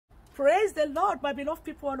Praise the Lord, my beloved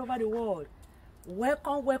people all over the world.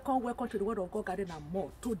 Welcome, welcome, welcome to the Word of God Garden and more.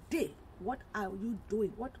 Today, what are you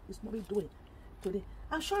doing? What is mommy doing today?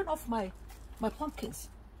 I'm showing off my pumpkins.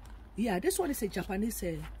 Yeah, this one is a Japanese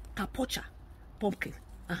Kabocha pumpkin.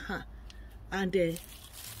 And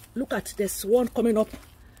look at this one coming up.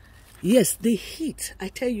 Yes, the heat, I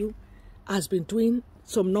tell you, has been doing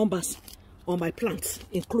some numbers on my plants,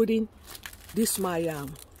 including this my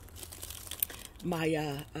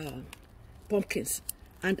pumpkins.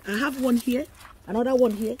 And I have one here, another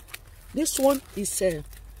one here. This one is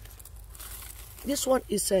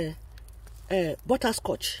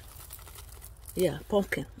butterscotch. Yeah,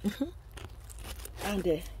 pumpkin.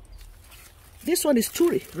 And this one is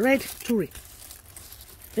Kuri, red Kuri.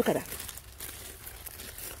 Look at that.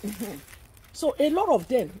 So a lot of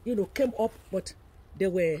them, you know, came up, but they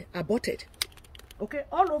were aborted. Okay,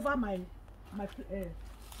 all over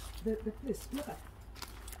the place. Look at,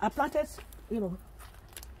 I planted, you know,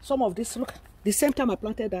 some of this. Look, the same time I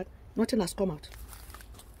planted that, nothing has come out.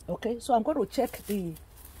 Okay, so I'm going to check the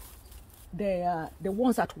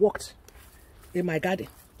ones that worked in my garden.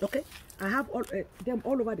 Okay, I have all them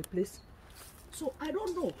all over the place. So I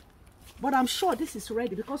don't know, but I'm sure this is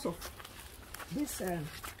ready because of this.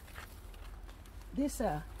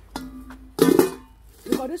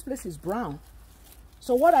 Because this place is brown.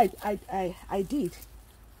 So what I did,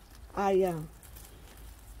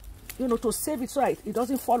 you know, to save it so it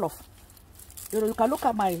doesn't fall off. You know, you can look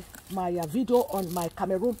at my video on my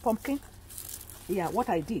Cameroon pumpkin. Yeah, what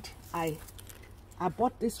I did, I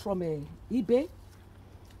bought this from eBay,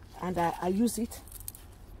 and I use it.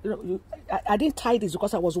 You know, I didn't tie this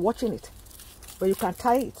because I was watching it, but you can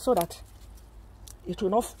tie it so that it will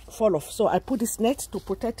not fall off. So I put this net to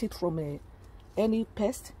protect it from any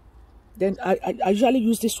pest. Then I usually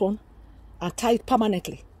use this one and tie it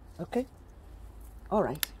permanently. Okay, all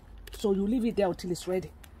right. So you leave it there until it's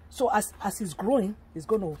ready. So as it's growing, it's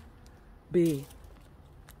going to be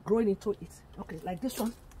growing into it. Okay, like this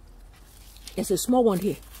one. There's a small one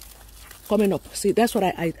here coming up. See, that's what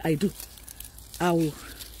I do. I will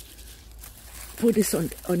put this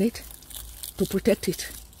on it to protect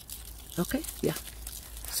it. Okay, yeah.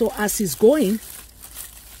 So as it's going,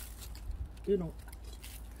 you know,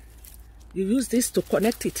 you use this to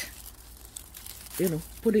connect it. You know,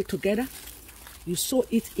 put it together. You sew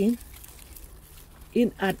it in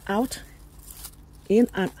and out, in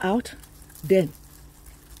and out. Then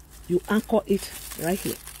you anchor it right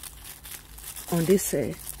here on this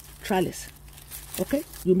trellis. Okay,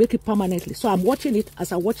 you make it permanently. So I'm watching it.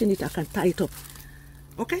 As I'm watching it, I can tie it up.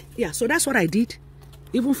 Okay, yeah. So that's what I did.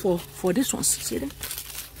 Even for this ones, see them?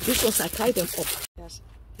 This ones I tied them up. Yes.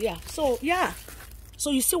 Yeah. So yeah.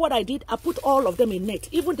 So you see what I did? I put all of them in net.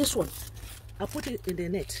 Even this one, I put it in the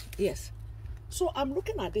net. Yes. So I'm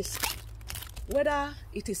looking at this, whether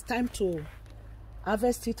it is time to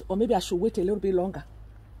harvest it or maybe I should wait a little bit longer.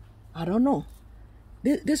 I don't know.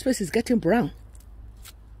 This place is getting brown.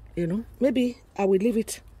 You know, maybe I will leave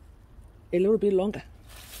it a little bit longer.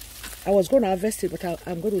 I was going to harvest it, but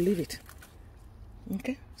I'm going to leave it.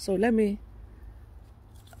 Okay, so let me.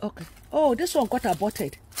 Okay. Oh, this one got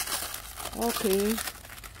aborted. Okay.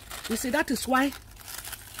 You see, that is why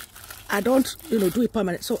I don't, you know, do it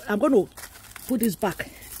permanent. So I'm going to put this back.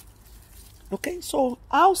 Okay, so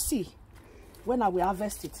I'll see when I will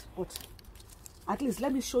harvest it. But at least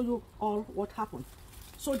let me show you all what happened.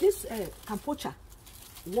 So this Kabocha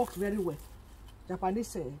worked very well.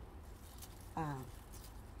 Japanese a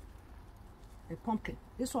pumpkin.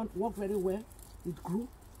 This one worked very well. It grew,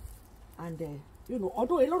 and you know,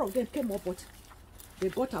 although a lot of them came up, but they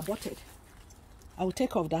got aborted. I will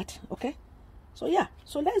take off that. Okay, so yeah,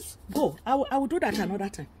 so let's go. I will do that another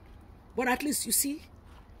time, but at least you see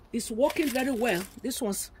it's working very well. This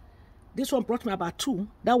one brought me about 2.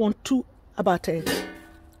 That one about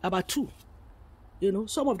 2. You know,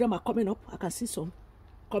 some of them are coming up. I can see some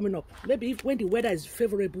coming up. Maybe when the weather is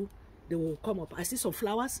favorable, they will come up. I see some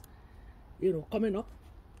flowers, you know, coming up.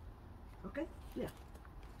 Okay, yeah.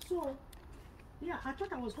 So yeah, I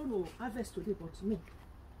thought I was going to harvest today, but no.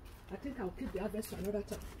 I think I'll keep the harvest for another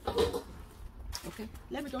time. Okay,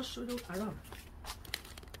 let me just show you around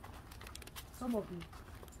some of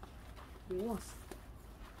the ones.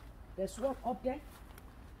 There's one up there.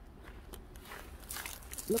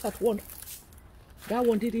 Look at one. That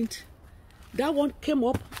one didn't. That one came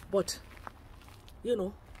up, but you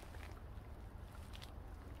know,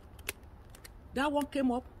 that one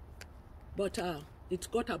came up, but it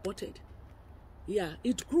got aborted. Yeah,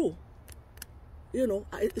 it grew. You know,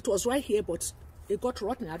 it was right here, but it got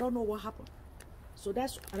rotten. I don't know what happened. So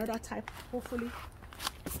that's another type. Hopefully,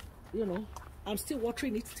 you know, I'm still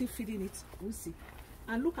watering it, still feeding it. We'll see.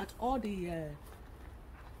 And look at all the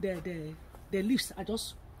leaves are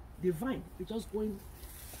just, the vine is just going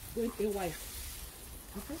AY.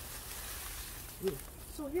 Okay. Yeah.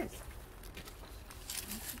 So yes.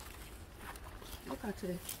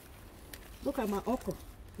 Look at my okra.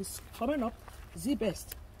 It's coming up. The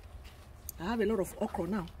best. I have a lot of okra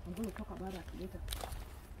now. I'm going to talk about that later.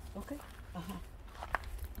 Okay.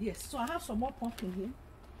 Yes. So I have some more pumpkin here.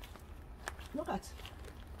 Look at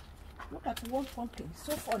one pumpkin. It's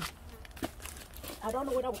so funny. I don't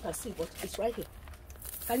know whether we can see, but it's right here.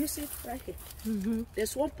 Can you see it right here?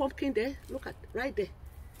 There's one pumpkin there. Look at right there.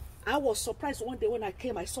 I was surprised one day when I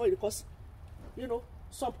came. I saw it because, you know,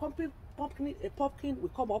 some pumpkin will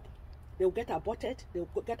come up. They will get aborted.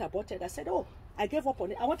 I said, oh, I gave up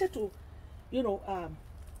on it. I wanted to,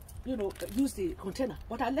 use the container,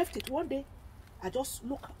 but I left it. One day, I just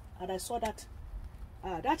looked and I saw that.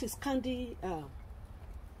 That is candy.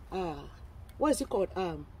 What is it called?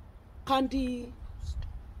 Candy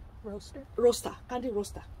roaster. Candy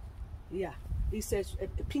roaster. Yeah, it says a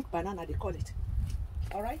pink banana. They call it.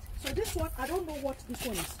 All right. So this one, I don't know what this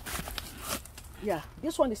one is. Yeah,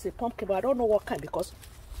 this one is a pumpkin, but I don't know what kind, because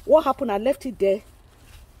what happened, I left it there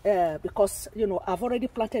because, you know, I've already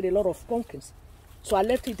planted a lot of pumpkins. So I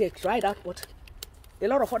left it there, dried out, but a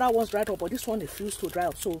lot of other ones dried up, but this one refused to dry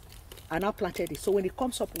up. So I now planted it. So when it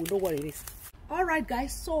comes up, we'll know what it is. All right,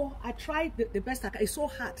 guys. So I tried the best I can. It's so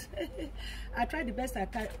hard. I tried the best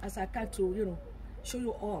as I can to, you know, show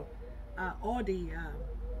you all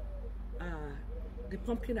the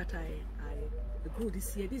pumpkin that I grew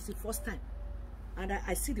this year. This is the first time. And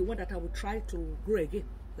I see the one that I will try to grow again,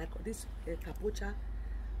 like this Kabocha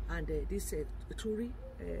and this Kuri,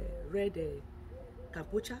 red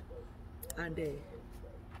Kabocha, and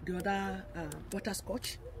the other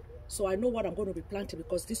butterscotch. So I know what I'm going to be planting,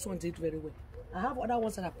 because this one did very well. I have other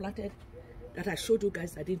ones that I planted that I showed you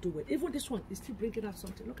guys that didn't do well. Even this one is still bringing out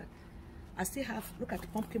something. Look at, I still have, look at the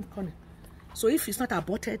pumpkin corner. So if it's not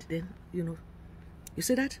aborted, then, you know, you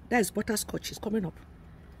see that? That is butterscotch. It's coming up.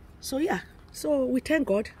 So yeah. So we thank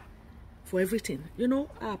God for everything. You know,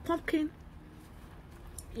 pumpkin,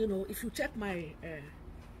 you know, if you check my,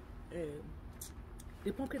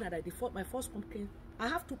 the pumpkin that I default, my first pumpkin, I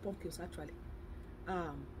have two pumpkins actually.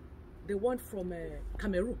 The one from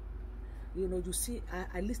Cameroon, you know, you see,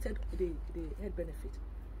 I listed the health benefit.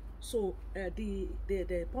 So the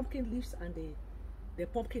pumpkin leaves and the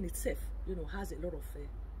pumpkin itself, you know, has a lot of,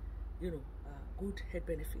 good health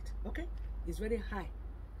benefit. Okay, it's very high.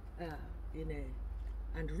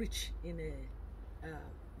 And rich in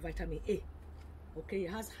vitamin A. Okay, it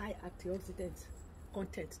has high antioxidant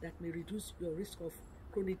content that may reduce your risk of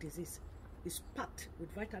chronic disease. It's packed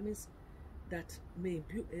with vitamins that may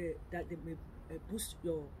boost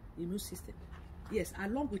your immune system. Yes,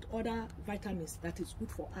 along with other vitamins that is good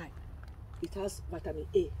for eye. It has vitamin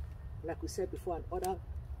A, like we said before, and other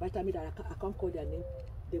vitamins that I can't call their name.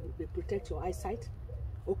 They protect your eyesight.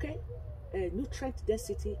 Okay. Nutrient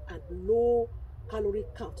density and low calorie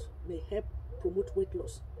count may help promote weight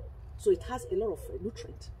loss. So it has a lot of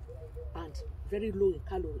nutrient and very low in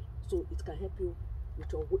calorie. So it can help you with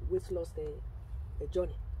your weight loss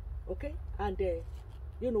journey. Okay, and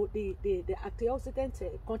you know, the antioxidant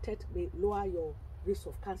content may lower your risk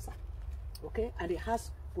of cancer. Okay, and it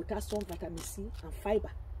has potassium, vitamin C, and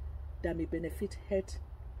fiber that may benefit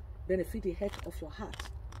the health of your heart.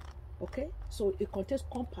 Okay, so it contains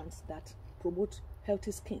compounds that promote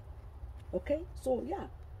healthy skin. Okay, so yeah,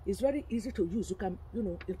 it's very easy to use. You can, you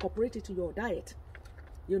know, incorporate it in your diet.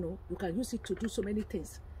 You know, you can use it to do so many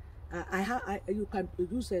things. You can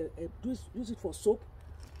use it for soap,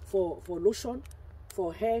 for lotion,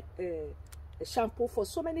 for hair shampoo, for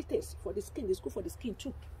so many things. For the skin, it's good for the skin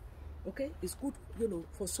too. Okay, it's good, you know,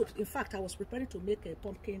 for soap. In fact, I was preparing to make a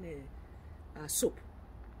pumpkin soap.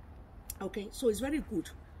 Okay, so it's very good.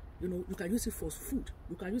 You know, you can use it for food.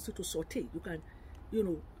 You can use it to saute. You can, you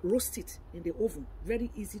know, roast it in the oven.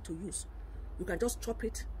 Very easy to use. You can just chop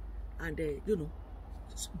it and, you know,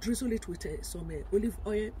 drizzle it with some olive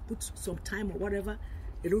oil, put some thyme or whatever,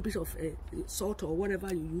 a little bit of salt or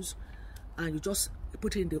whatever you use, and you just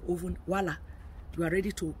put it in the oven. Voila, you are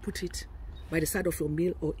ready to put it by the side of your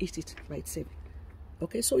meal or eat it by itself.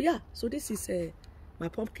 Okay, so yeah, so this is my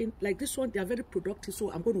pumpkin. Like this one, they are very productive.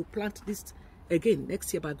 So I'm going to plant this again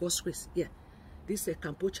next year by God's grace. Yeah, these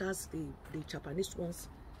Kabochas, the Japanese ones.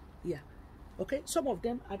 Yeah, okay. Some of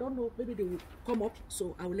them, I don't know, maybe they will come up.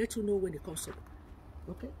 So I will let you know when it comes up.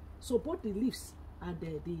 Okay. So both the leaves and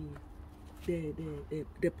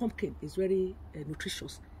the pumpkin is very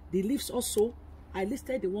nutritious. The leaves also, I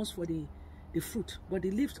listed the ones for the the fruit, but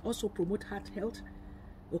the leaves also promote heart health.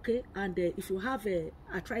 Okay, and if you have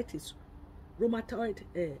arthritis, rheumatoid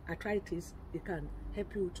arthritis, it can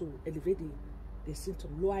help you to elevate the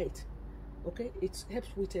symptom, lower it. Okay, it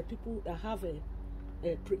helps with people that have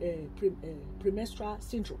premenstrual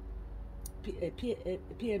syndrome,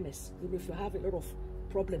 PMS. You know, if you have a lot of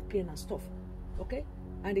problem, pain and stuff. Okay,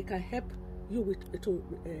 and it can help you with to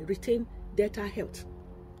retain dental health.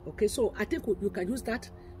 Okay, so I think you can use that,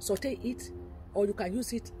 saute it, or you can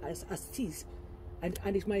use it as teas, and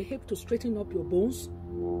it might help to straighten up your bones.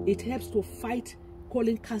 It helps to fight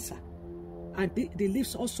colon cancer, and the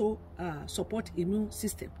leaves also support immune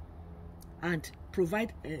system and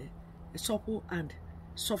provide a supple and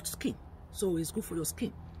soft skin, so it's good for your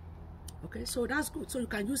skin. Okay, so that's good. So you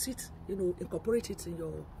can use it, you know, incorporate it in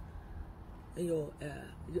your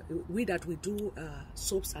way that we do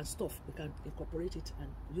soaps and stuff. We can incorporate it and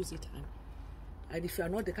use it, and if you are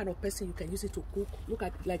not the kind of person, you can use it to cook. Look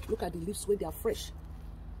at the leaves when they are fresh.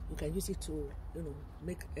 You can use it to, you know,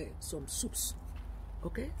 make some soups.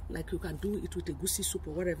 Okay, like you can do it with a goosey soup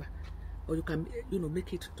or whatever, or you can, you know,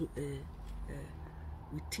 make it to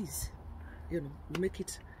with teas. You know, you make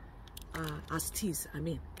it as teas. I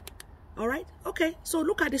mean, all right. Okay, so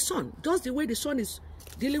look at the sun. Just the way the sun is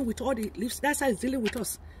dealing with all the leaves, that's how it's dealing with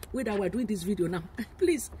us. We that we're doing this video now.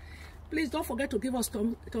 Please don't forget to give us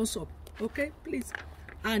thumbs up. Okay, please,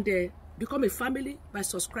 and become a family by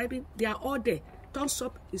subscribing. They are all there. Thumbs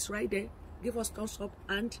up is right there. Give us thumbs up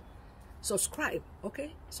and subscribe.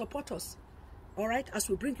 Okay, support us. All right, as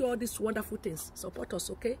we bring you all these wonderful things, support us.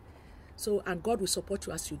 Okay, so, and God will support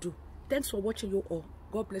you as you do. Thanks for watching, you all.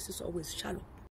 God bless us always. Shalom.